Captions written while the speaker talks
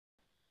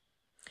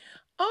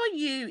Are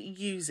you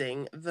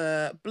using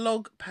the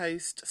blog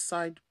post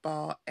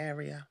sidebar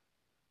area?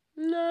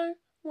 No?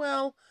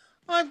 Well,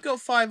 I've got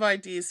 5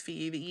 ideas for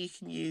you that you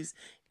can use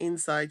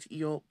inside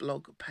your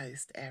blog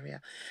post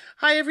area.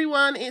 Hi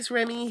everyone, it's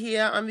Remy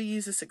here. I'm the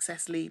user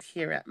success lead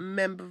here at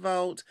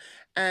MemberVault,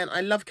 and I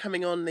love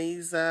coming on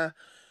these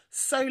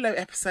solo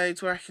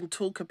episodes where I can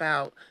talk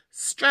about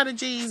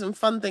strategies and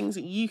fun things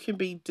that you can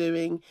be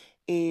doing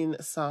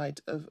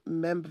inside of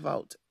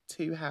MemberVault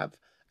to have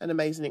an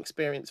amazing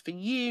experience for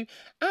you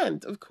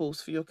and of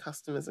course for your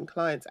customers and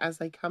clients as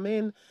they come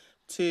in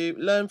to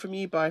learn from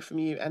you, buy from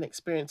you, and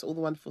experience all the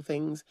wonderful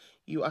things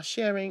you are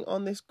sharing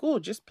on this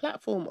gorgeous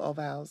platform of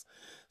ours.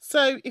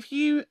 So if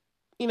you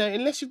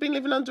unless you've been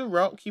living under a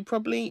rock, you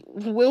probably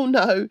will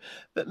know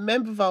that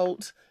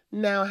MemberVault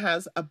now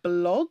has a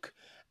blog,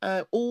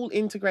 all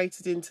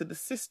integrated into the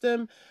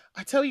system.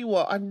 I tell you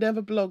what, I've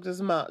never blogged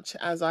as much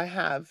as I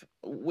have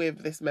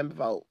with this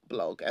MemberVault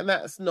blog, and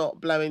that's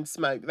not blowing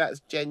smoke,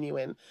 that's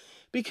genuine,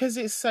 because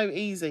it's so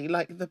easy.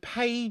 Like, the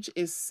page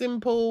is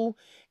simple,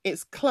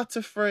 it's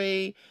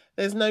clutter-free,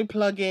 there's no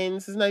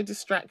plugins, there's no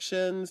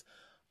distractions.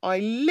 I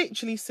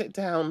literally sit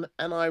down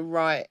and I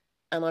write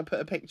and I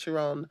put a picture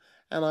on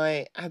and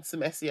I add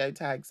some SEO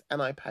tags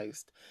and I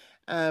post.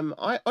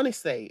 I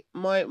honestly,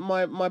 my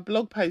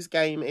blog post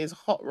game is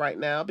hot right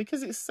now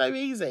because it's so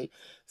easy.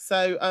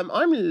 So I'm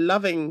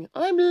loving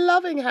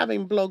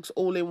having blogs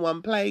all in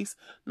one place,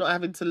 not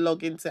having to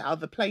log into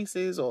other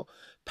places or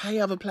pay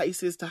other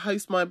places to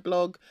host my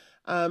blog.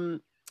 So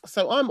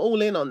I'm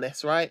all in on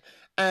this, right?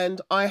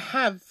 And I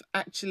have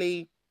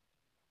actually,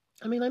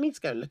 I need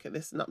to go and look at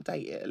this and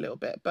update it a little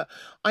bit, but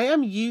I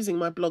am using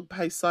my blog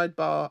post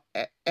sidebar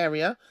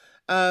area.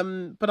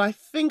 But I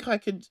think I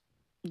could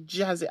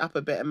jazz it up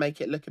a bit and make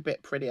it look a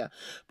bit prettier.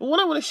 But what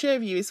I want to share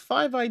with you is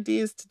 5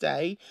 ideas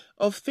today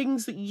of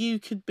things that you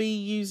could be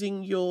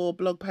using your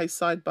blog post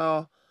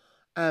sidebar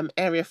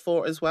area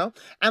for as well.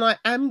 And I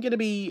am going to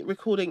be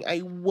recording a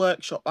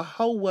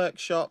whole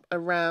workshop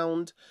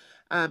around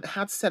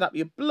how to set up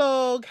your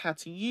blog, how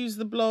to use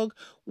the blog,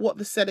 what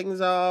the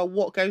settings are,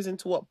 what goes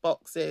into what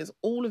boxes,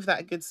 all of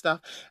that good stuff.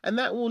 And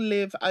that will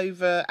live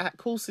over at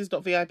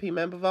courses.vip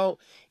MemberVault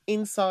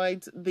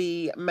inside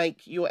the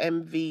Make Your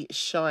MV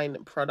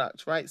Shine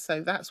product, right? So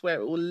that's where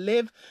it will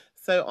live.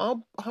 So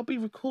I'll be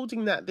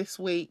recording that this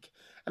week,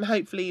 and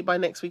hopefully by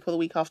next week or the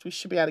week after, we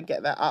should be able to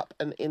get that up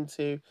and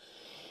into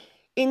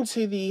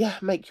the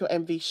Make Your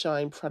MV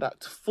Shine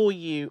product for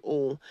you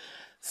all.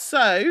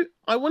 So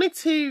I wanted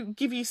to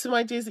give you some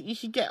ideas that you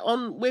could get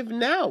on with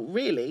now,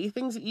 really.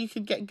 Things that you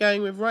could get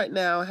going with right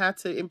now, how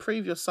to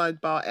improve your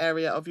sidebar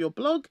area of your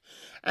blog,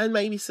 and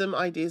maybe some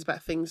ideas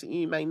about things that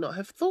you may not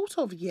have thought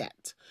of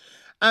yet.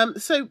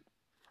 So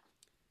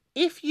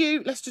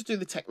let's just do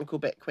the technical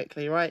bit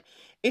quickly, right?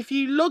 If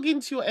you log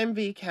into your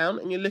MV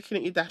account and you're looking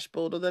at your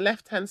dashboard, on the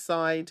left-hand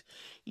side,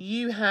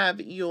 you have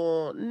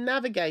your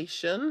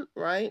navigation,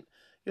 right?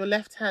 Your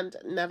left-hand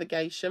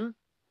navigation.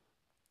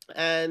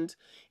 And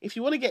if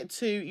you want to get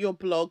to your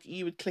blog,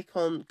 you would click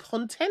on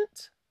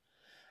content,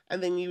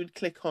 and then you would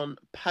click on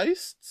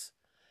posts,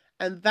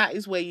 and that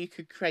is where you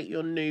could create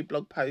your new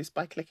blog post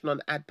by clicking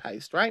on add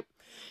post, right?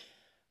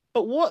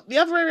 But the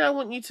other area I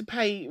want you to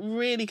pay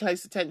really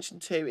close attention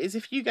to is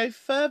if you go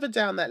further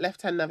down that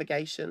left-hand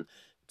navigation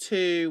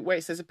to where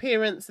it says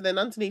appearance, and then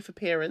underneath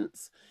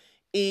appearance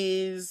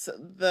is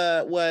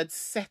the word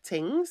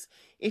settings.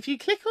 If you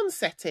click on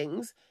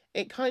settings,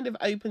 it kind of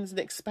opens an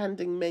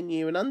expanding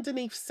menu, and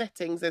underneath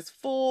settings there's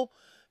four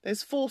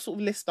sort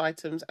of list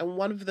items, and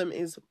one of them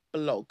is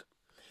blog.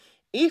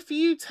 If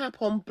you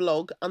tap on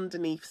blog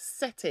underneath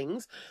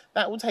settings,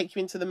 that will take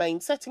you into the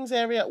main settings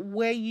area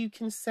where you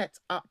can set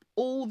up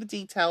all the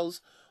details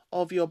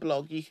of your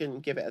blog. You can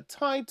give it a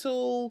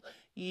title,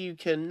 you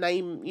can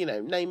name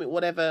it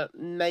whatever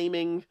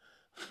naming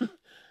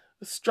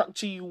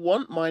structure you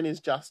want. Mine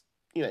is just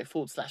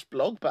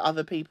 /blog, but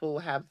other people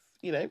have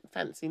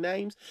fancy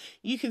names.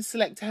 You can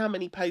select how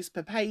many posts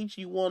per page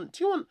you want.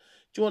 Do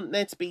you want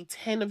there to be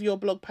 10 of your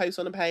blog posts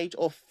on a page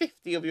or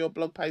 50 of your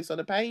blog posts on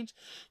a page?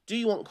 Do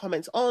you want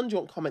comments on? Do you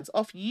want comments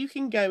off? You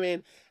can go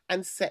in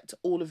and set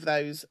all of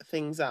those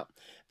things up.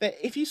 But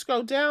if you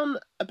scroll down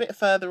a bit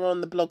further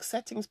on the blog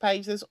settings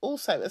page, there's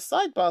also a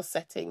sidebar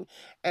setting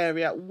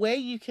area where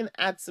you can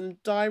add some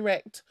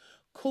direct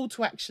call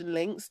to action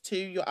links to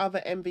your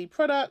other MV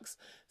products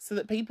so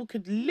that people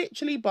could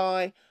literally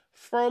buy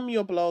from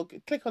your blog,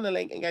 click on the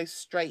link and go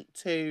straight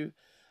to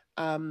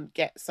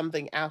get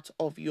something out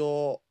of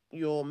your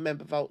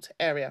MemberVault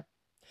area.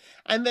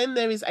 And then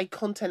there is a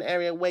content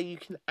area where you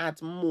can add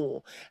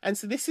more. And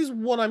so this is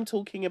what I'm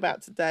talking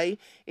about today.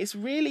 It's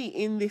really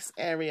in this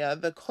area,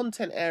 the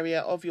content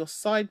area of your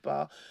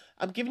sidebar.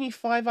 I'm giving you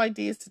 5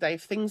 ideas today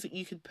of things that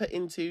you could put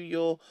into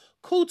your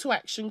call to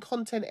action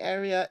content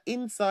area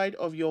inside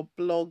of your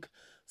blog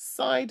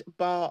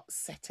sidebar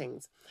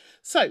settings.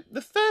 So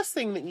the first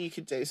thing that you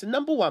could do, so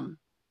number 1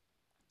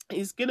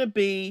 is going to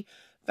be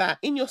that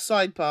in your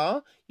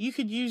sidebar, you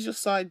could use your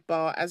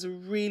sidebar as a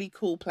really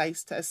cool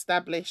place to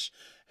establish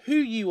who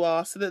you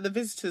are so that the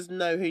visitors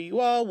know who you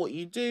are, what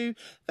you do.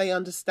 They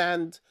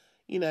understand,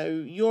 you know,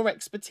 your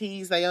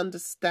expertise. They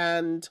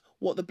understand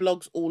what the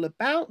blog's all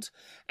about.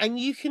 And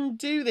you can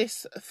do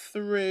this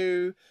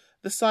through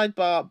the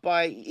sidebar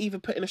by either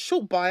putting a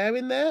short bio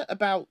in there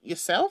about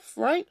yourself,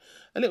 right?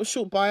 A little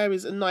short bio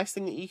is a nice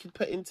thing that you could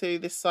put into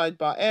this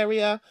sidebar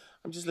area.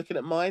 I'm just looking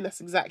at mine.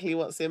 That's exactly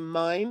what's in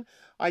mine.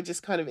 I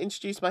just kind of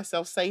introduce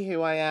myself, say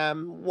who I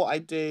am, what I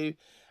do,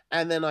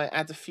 and then I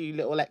add a few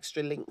little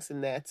extra links in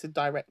there to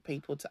direct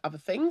people to other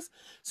things.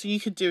 So you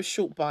could do a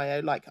short bio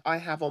like I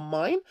have on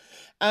mine.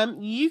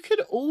 You could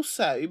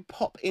also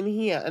pop in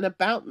here an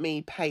About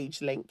Me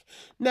page link.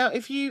 Now,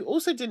 if you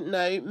also didn't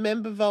know,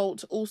 Member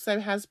Vault also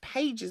has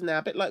pages now,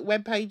 a bit like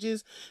web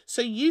pages.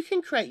 So you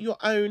can create your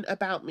own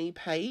About Me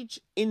page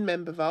in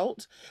Member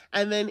Vault,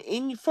 and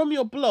then from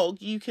your blog,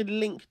 you could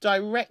link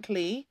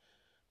directly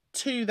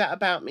to that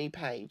About Me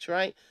page,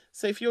 right?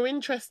 So if you're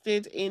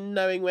interested in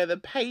knowing where the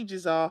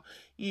pages are,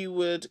 you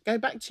would go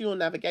back to your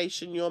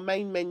navigation, your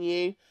main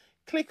menu,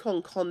 click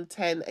on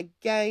content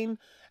again,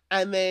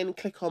 and then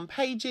click on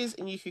pages,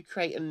 and you could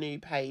create a new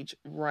page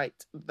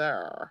right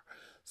there.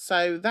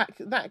 So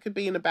that could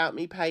be an About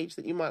Me page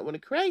that you might want to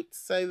create,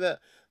 so that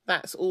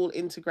that's all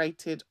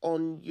integrated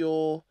on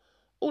your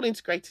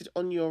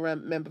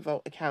Member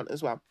Vault account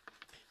as well.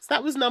 So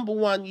that was number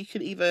one. You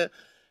could either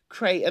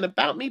create an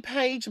About Me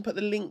page and put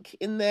the link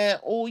in there,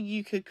 or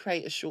you could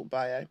create a short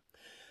bio.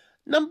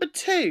 Number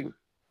two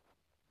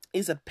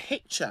is a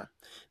picture.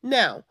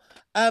 Now,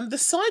 the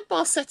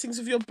sidebar settings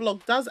of your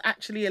blog does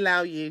actually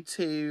allow you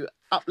to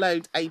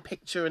upload a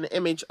picture and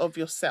image of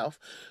yourself,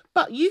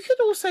 but you could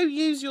also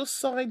use your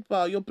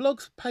sidebar, your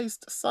blog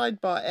post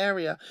sidebar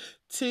area,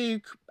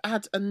 to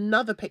add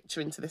another picture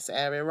into this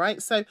area,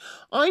 right? So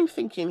I'm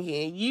thinking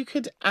here, you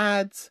could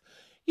add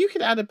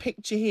a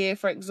picture here,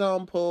 for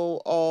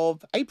example,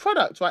 of a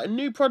product, right? A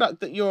new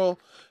product that you're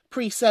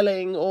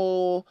pre-selling,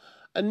 or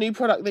a new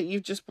product that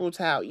you've just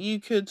brought out. You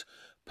could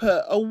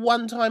put a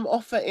one-time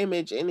offer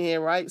image in here,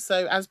 right?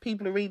 So as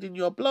people are reading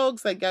your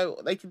blogs,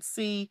 they can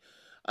see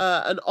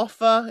an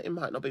offer. It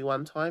might not be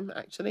one time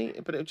actually,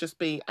 but it would just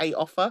be a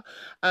offer.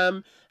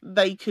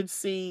 They could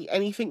see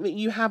anything that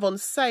you have on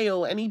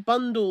sale, any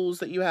bundles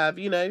that you have,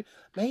 you know,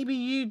 maybe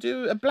you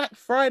do a Black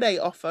Friday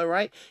offer,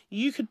 right?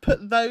 You could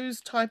put those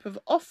type of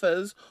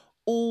offers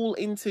all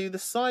into the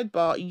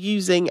sidebar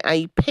using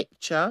a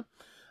picture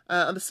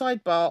on the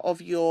sidebar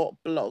of your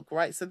blog,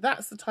 right? So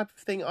that's the type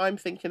of thing I'm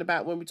thinking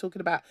about when we're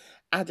talking about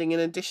adding an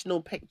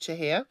additional picture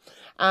here.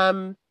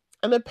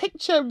 And the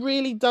picture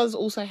really does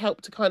also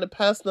help to kind of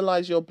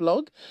personalize your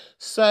blog.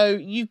 So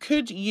you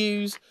could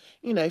use,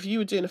 you know, if you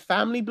were doing a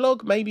family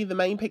blog, maybe the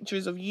main picture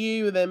is of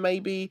you, and then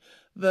maybe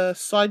the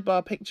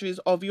sidebar picture is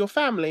of your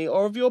family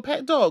or of your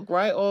pet dog,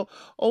 right? Or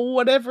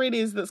whatever it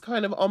is that's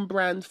kind of on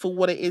brand for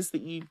what it is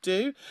that you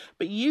do.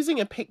 But using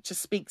a picture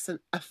speaks in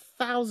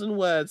 1,000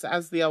 words,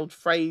 as the old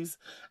phrase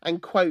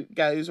and quote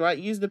goes, right?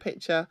 Using a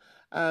picture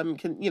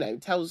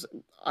tells,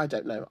 I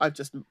don't know, I've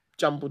just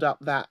jumbled up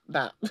that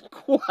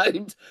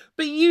quote,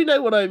 but you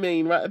know what I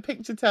mean, right? A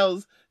picture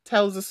tells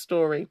a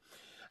story.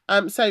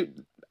 So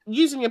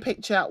using a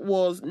picture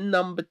was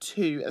number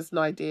two as an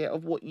idea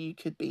of what you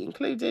could be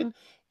including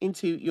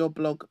into your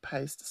blog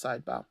post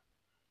sidebar.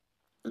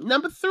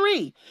 Number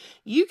three,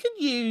 you can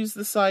use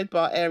the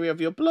sidebar area of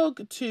your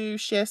blog to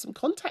share some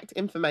contact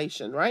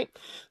information, right?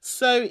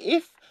 So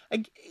if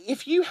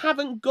you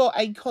haven't got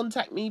a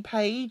contact me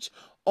page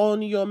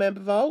on your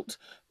Member Vault,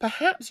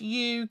 perhaps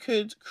you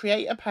could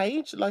create a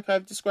page like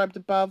I've described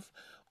above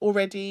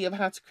already of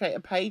how to create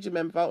a page in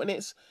Member Vault, and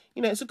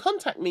it's a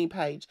contact me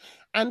page.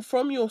 And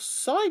from your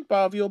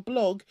sidebar of your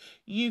blog,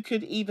 you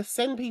could either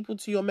send people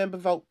to your Member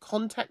Vault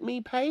contact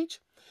me page.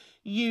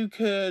 You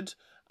could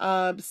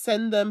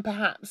send them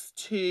perhaps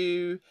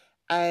to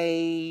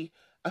a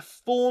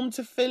form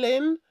to fill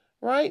in,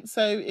 right?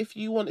 So if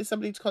you wanted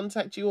somebody to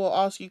contact you or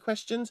ask you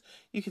questions,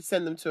 you could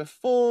send them to a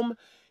form.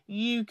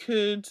 You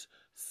could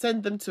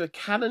send them to a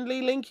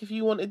Calendly link if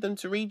you wanted them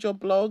to read your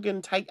blog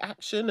and take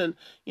action and,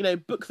 you know,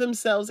 book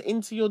themselves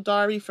into your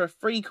diary for a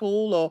free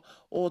call,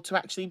 or to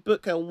actually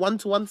book a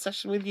one-to-one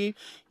session with you.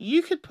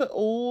 You could put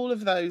all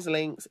of those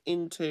links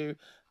into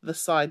the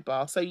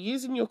sidebar. So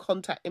using your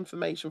contact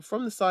information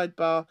from the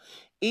sidebar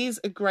is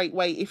a great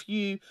way if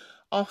you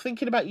are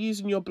thinking about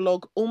using your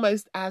blog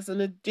almost as an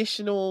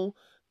additional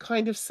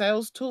kind of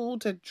sales tool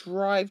to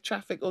drive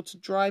traffic or to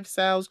drive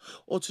sales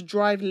or to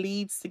drive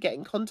leads to get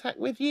in contact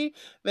with you.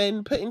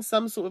 Then putting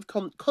some sort of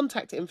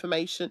contact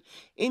information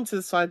into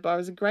the sidebar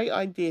is a great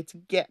idea to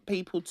get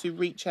people to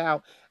reach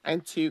out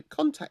and to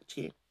contact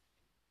you.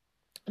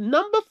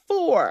 Number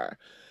four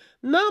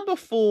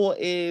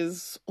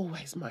is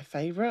always my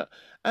favorite.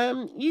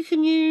 You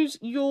can use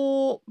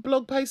your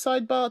blog post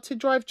sidebar to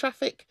drive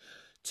traffic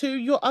to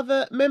your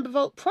other Member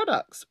Vault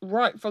products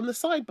right from the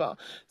sidebar.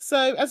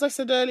 So as I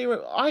said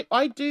earlier,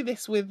 I do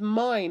this with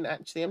mine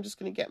actually. I'm just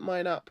going to get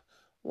mine up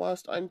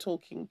whilst I'm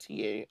talking to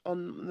you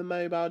on the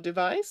mobile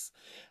device.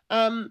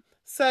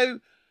 So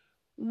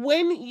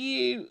when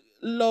you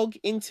log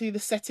into the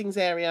settings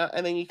area,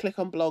 and then you click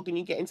on blog and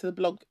you get into the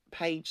blog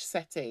page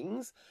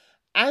settings.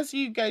 As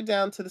you go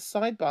down to the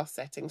sidebar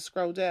settings,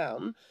 scroll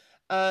down,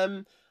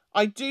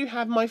 I do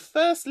have my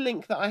first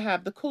link that I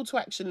have, the call to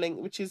action link,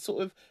 which is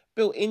sort of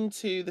built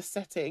into the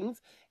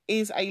settings,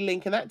 is a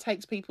link, and that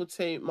takes people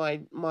to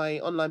my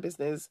online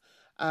business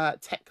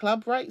tech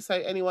club, right? So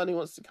anyone who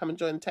wants to come and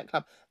join the tech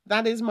club,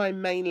 that is my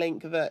main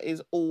link that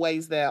is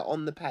always there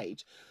on the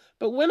page.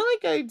 But when I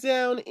go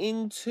down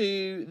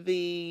into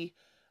the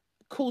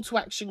call to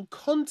action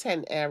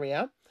content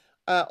area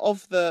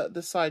of the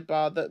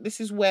sidebar, that this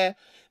is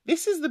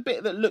the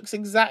bit that looks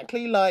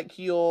exactly like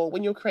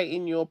when you're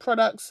creating your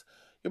products,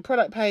 your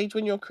product page,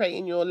 when you're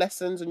creating your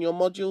lessons and your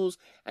modules,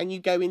 and you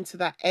go into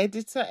that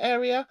editor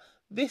area.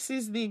 This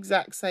is the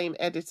exact same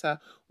editor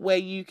where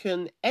you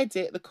can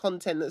edit the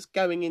content that's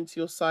going into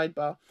your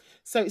sidebar.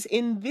 So it's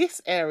in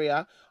this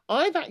area.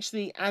 I've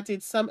actually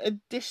added some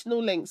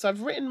additional links.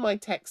 I've written my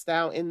text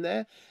out in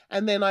there,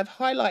 and then I've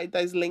highlighted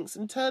those links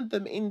and turned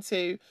them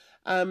into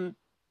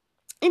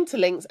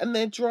links, and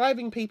they're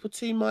driving people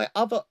to my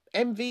other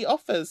MV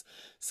offers.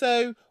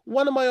 So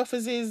one of my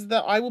offers is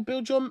that I will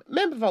build your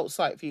member vault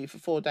site for you for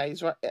 4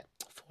 days, right? 4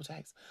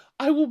 days.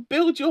 I will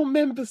build your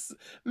member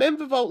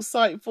vault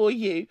site for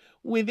you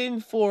within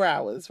 4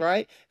 hours,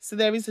 right? So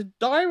there is a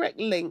direct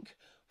link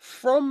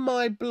from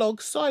my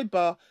blog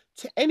sidebar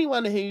to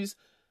anyone who's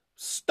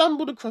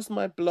stumbled across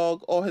my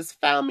blog or has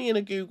found me in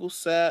a Google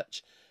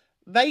search.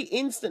 They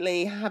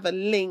instantly have a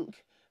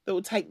link that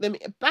will take them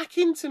back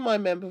into my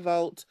member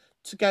vault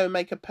to go and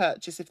make a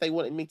purchase if they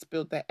wanted me to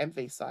build their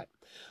MV site.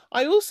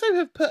 I also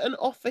have put an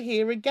offer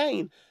here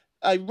again.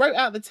 I wrote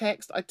out the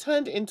text, I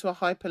turned it into a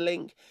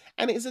hyperlink,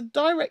 and it's a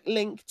direct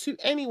link to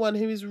anyone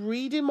who is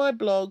reading my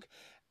blog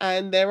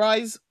and their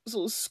eyes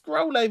sort of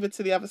scroll over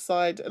to the other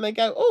side and they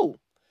go, oh,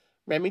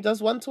 Remy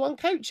does one-to-one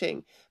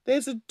coaching.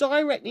 There's a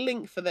direct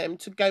link for them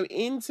to go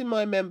into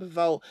my member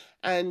vault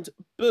and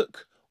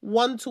book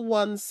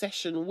one-to-one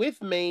session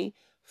with me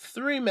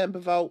through member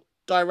vault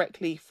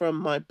directly from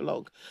my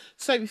blog.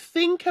 So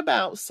think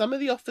about some of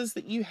the offers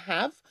that you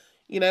have,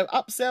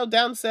 upsell,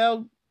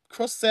 downsell,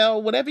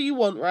 cross-sell, whatever you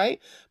want, right?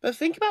 But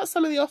think about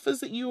some of the offers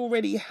that you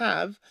already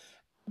have,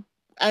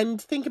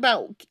 and think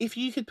about if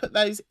you could put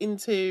those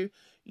into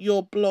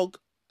your blog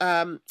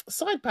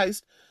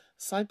sidebar.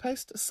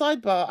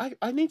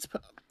 I need to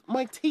put,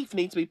 my teeth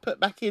need to be put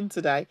back in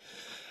today.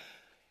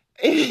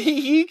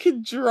 You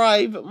could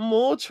drive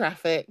more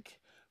traffic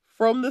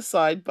from the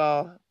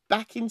sidebar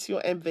back into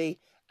your MV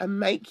and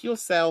make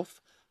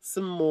yourself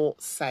some more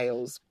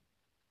sales.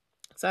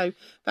 So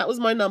that was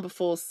my number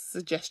 4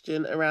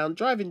 suggestion around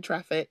driving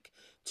traffic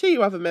to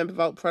your other member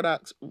vault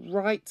products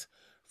right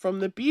from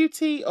the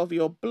beauty of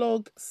your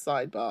blog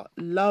sidebar.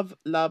 Love,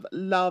 love,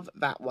 love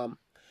that one.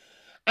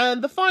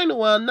 And the final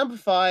one, number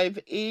 5,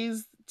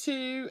 is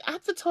to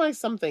advertise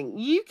something.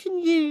 You can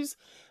use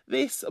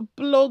this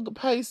blog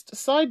post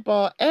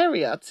sidebar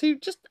area to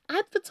just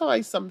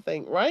advertise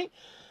something, right?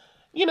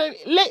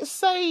 Let's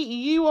say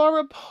you are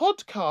a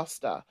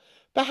podcaster.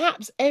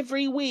 Perhaps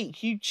every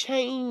week you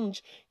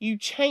change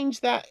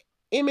that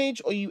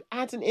image, or you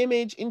add an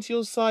image into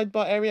your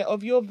sidebar area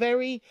of your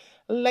very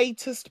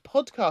latest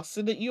podcast,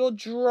 so that you're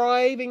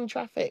driving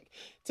traffic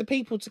to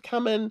people to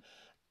come and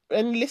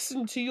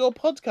listen to your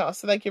podcast,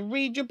 so they can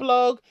read your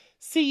blog,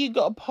 see you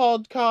got a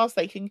podcast,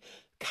 they can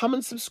come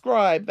and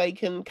subscribe, they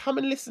can come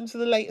and listen to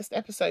the latest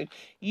episode.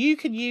 You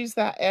could use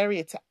that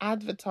area to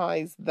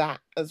advertise that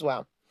as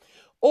well.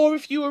 Or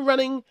if you were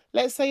running,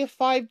 let's say, a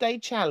 5-day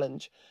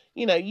challenge,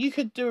 you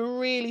could do a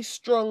really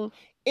strong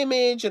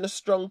image and a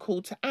strong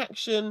call to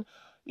action,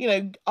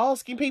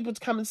 asking people to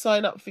come and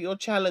sign up for your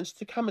challenge,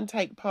 to come and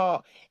take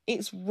part.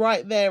 It's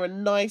right there, a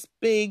nice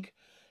big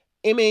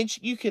image.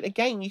 You could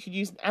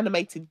use an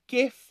animated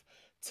GIF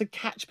to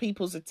catch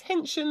people's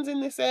attentions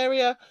in this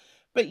area,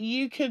 but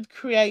you could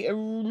create a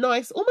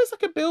nice, almost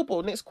like a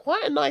billboard, and it's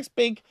quite a nice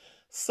big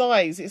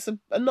size. It's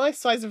a nice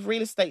size of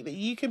real estate that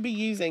you can be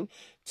using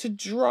to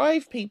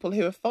drive people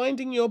who are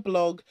finding your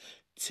blog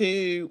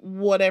to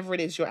whatever it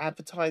is you're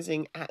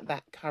advertising at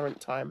that current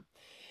time.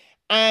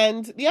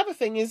 And the other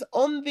thing is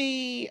on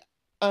the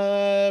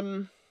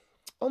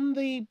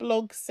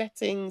blog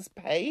settings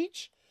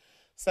page.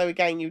 So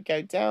again, you'd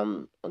go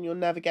down on your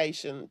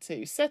navigation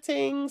to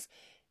settings,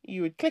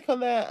 you would click on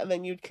that, and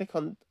then you'd click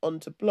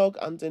onto blog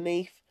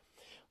underneath.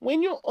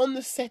 When you're on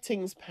the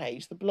settings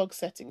page, the blog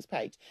settings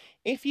page,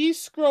 if you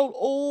scroll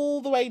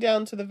all the way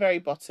down to the very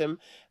bottom,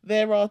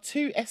 there are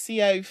 2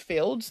 SEO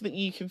fields that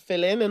you can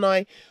fill in. And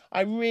I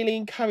really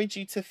encourage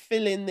you to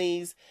fill in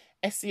these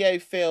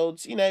SEO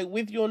fields,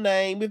 with your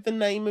name, with the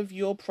name of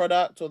your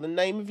product or the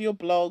name of your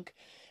blog,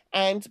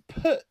 and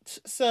put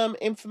some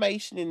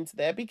information into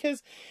there,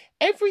 because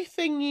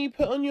everything you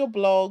put on your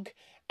blog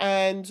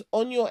and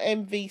on your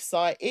MV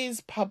site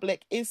is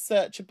public, is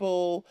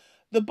searchable.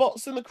 The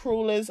bots and the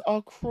crawlers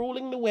are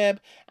crawling the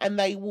web, and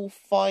they will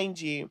find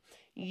you.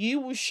 You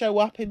will show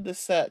up in the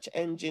search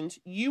engines.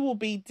 You will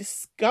be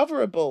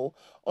discoverable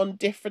on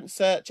different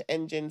search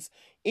engines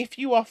if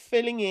you are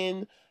filling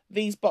in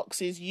these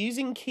boxes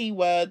using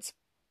keywords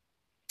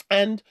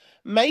and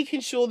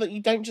making sure that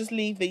you don't just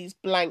leave these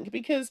blank,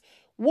 because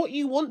what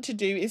you want to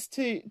do is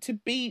to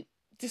be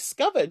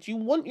discovered. You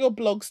want your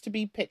blogs to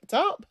be picked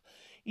up.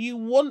 You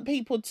want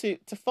people to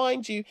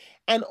find you,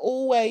 and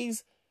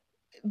always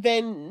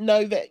then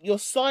know that your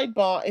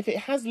sidebar, if it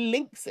has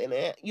links in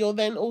it, you're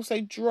then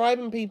also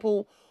driving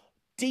people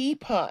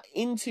deeper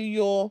into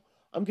your,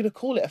 I'm going to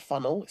call it a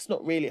funnel. It's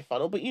not really a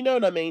funnel, but you know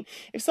what I mean.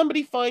 If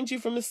somebody finds you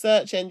from a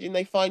search engine,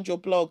 they find your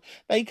blog,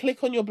 they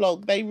click on your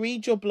blog, they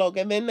read your blog,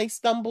 and then they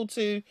stumble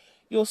to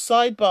your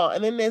sidebar,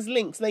 and then there's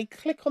links. They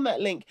click on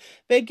that link.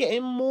 They're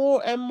getting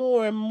more and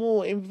more and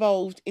more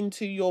involved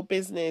into your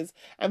business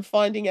and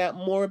finding out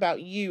more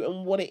about you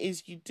and what it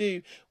is you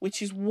do,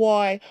 which is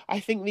why I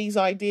think these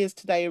ideas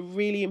today are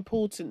really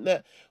important,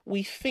 that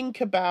we think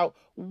about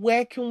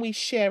where can we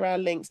share our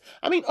links.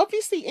 I mean,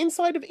 obviously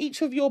inside of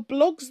each of your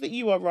blogs that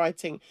you are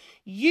writing,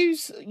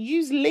 use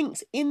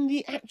links in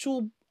the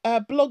actual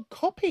blog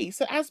copy,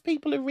 so as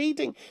people are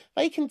reading,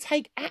 they can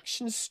take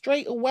action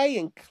straight away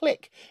and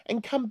click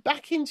and come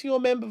back into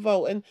your member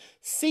vault and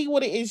see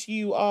what it is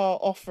you are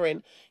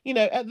offering. You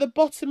know, at the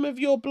bottom of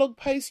your blog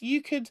post,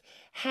 you could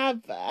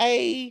have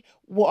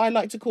what I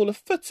like to call a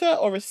footer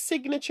or a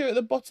signature at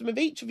the bottom of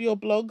each of your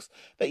blogs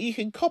that you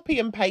can copy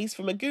and paste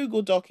from a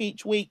Google Doc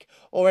each week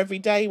or every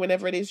day,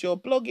 whenever it is you're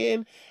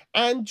blogging,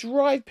 and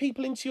drive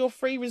people into your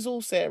free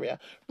resource area,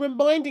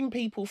 reminding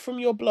people from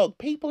your blog,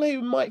 people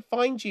who might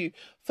find you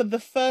for the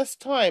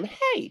first time,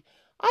 hey,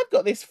 I've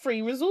got this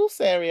free resource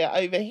area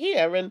over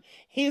here, and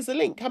here's a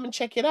link, come and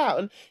check it out.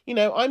 And, you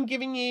know, I'm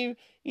giving you,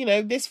 you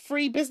know, this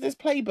free business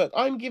playbook.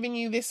 I'm giving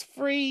you this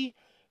free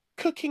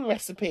cooking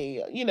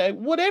recipe. You know,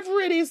 whatever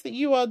it is that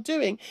you are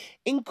doing,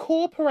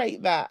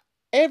 incorporate that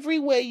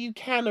everywhere you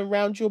can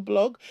around your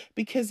blog,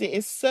 because it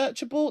is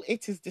searchable,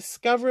 it is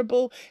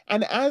discoverable,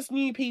 and as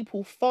new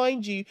people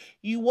find you,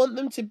 you want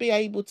them to be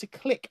able to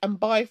click and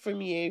buy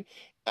from you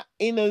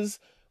in as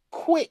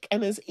quick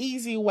and as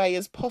easy a way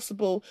as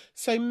possible.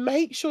 So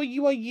make sure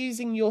you are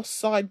using your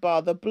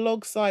sidebar, the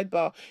blog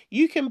sidebar.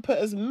 You can put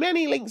as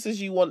many links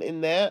as you want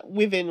in there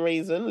within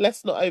reason.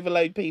 Let's not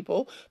overload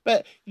people,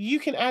 but you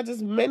can add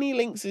as many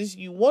links as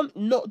you want,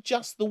 not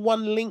just the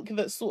one link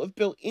that's sort of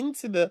built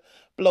into the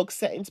blog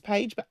settings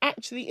page, but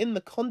actually in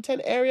the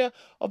content area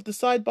of the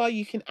sidebar,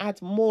 you can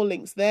add more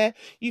links there.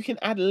 You can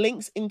add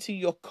links into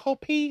your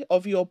copy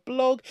of your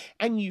blog,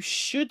 and you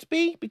should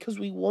be, because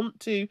we want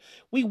to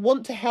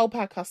help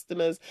our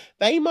customers.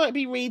 They might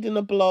be reading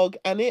a blog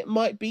and it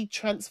might be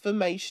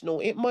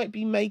transformational. It might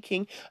be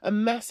making a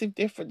massive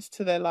difference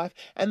to their life,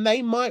 and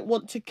they might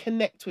want to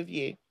connect with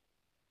you.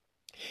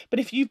 But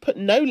if you put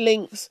no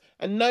links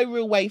and no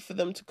real way for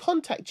them to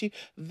contact you,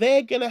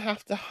 they're going to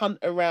have to hunt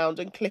around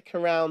and click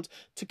around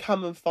to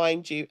come and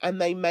find you,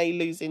 and they may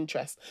lose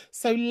interest.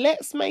 So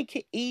let's make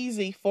it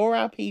easy for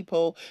our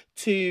people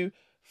to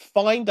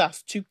find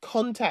us, to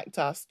contact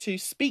us, to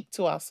speak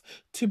to us,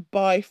 to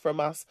buy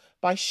from us,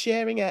 by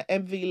sharing our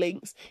MV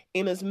links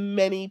in as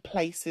many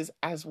places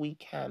as we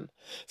can.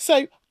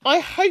 So I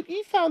hope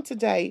you found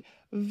today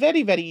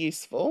very, very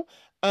useful.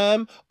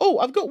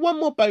 I've got one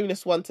more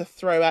bonus one to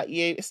throw at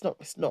you. It's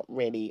not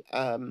really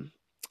a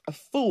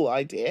full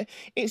idea.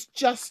 It's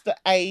just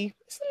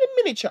it's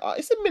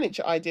a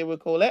miniature idea, we'll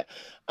call it.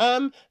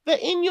 That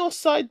in your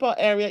sidebar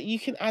area you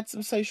can add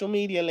some social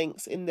media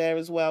links in there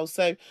as well.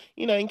 So,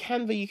 you know, in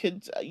Canva you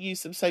could use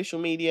some social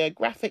media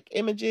graphic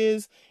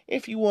images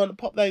if you want,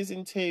 pop those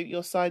into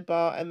your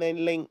sidebar, and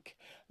then link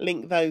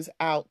those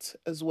out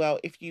as well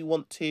if you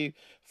want to,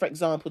 for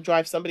example,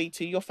 drive somebody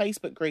to your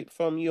Facebook group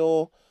from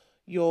your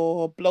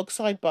blog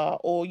sidebar,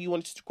 or you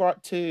wanted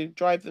to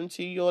drive them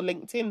to your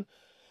LinkedIn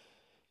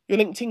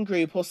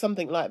group or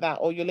something like that,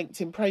 or your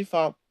LinkedIn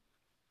profile.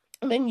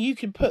 And then you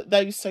can put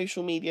those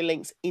social media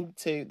links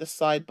into the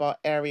sidebar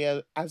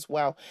area as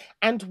well.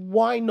 And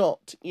why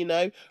not? You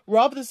know,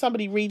 rather than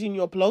somebody reading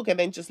your blog and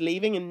then just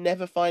leaving and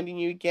never finding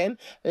you again,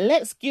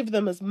 let's give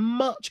them as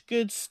much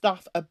good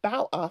stuff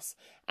about us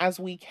as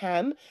we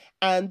can.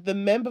 And the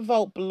Member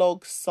Vault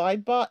blog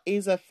sidebar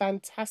is a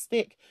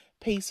fantastic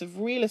piece of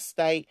real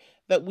estate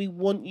that we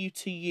want you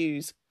to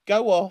use.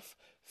 Go off,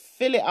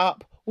 fill it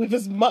up with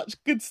as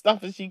much good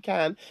stuff as you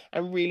can,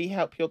 and really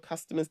help your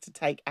customers to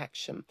take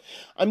action.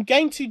 I'm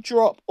going to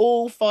drop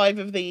all 5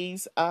 of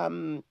these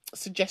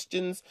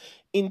suggestions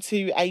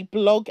into a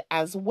blog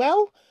as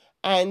well,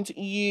 and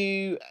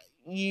you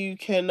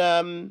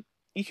can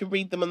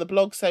read them on the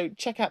blog. So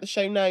check out the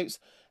show notes.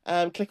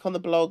 Click on the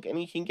blog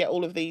and you can get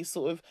all of these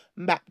sort of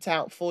mapped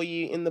out for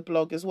you in the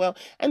blog as well.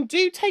 And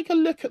do take a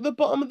look at the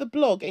bottom of the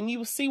blog and you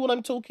will see what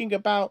I'm talking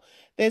about.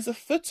 There's a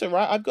footer,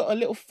 right? I've got a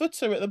little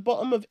footer at the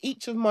bottom of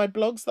each of my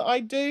blogs that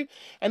I do,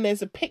 and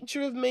there's a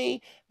picture of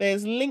me,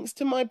 there's links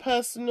to my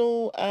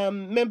personal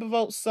Member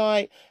Vault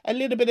site, a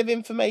little bit of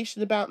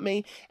information about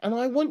me, and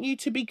I want you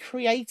to be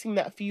creating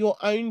that for your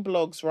own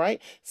blogs,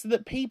 right? So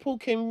that people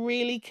can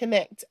really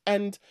connect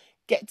and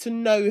get to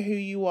know who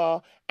you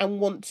are and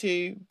want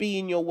to be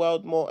in your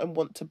world more and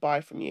want to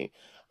buy from you.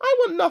 I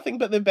want nothing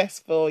but the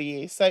best for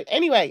you. So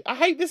anyway, I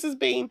hope this has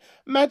been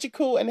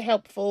magical and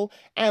helpful,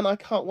 and I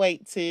can't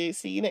wait to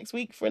see you next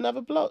week for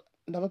another podcast.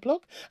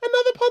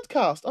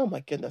 Oh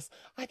my goodness,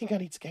 I think I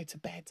need to go to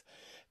bed.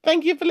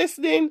 Thank you for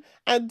listening,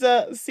 and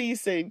see you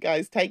soon,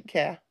 guys. Take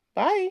care.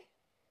 Bye.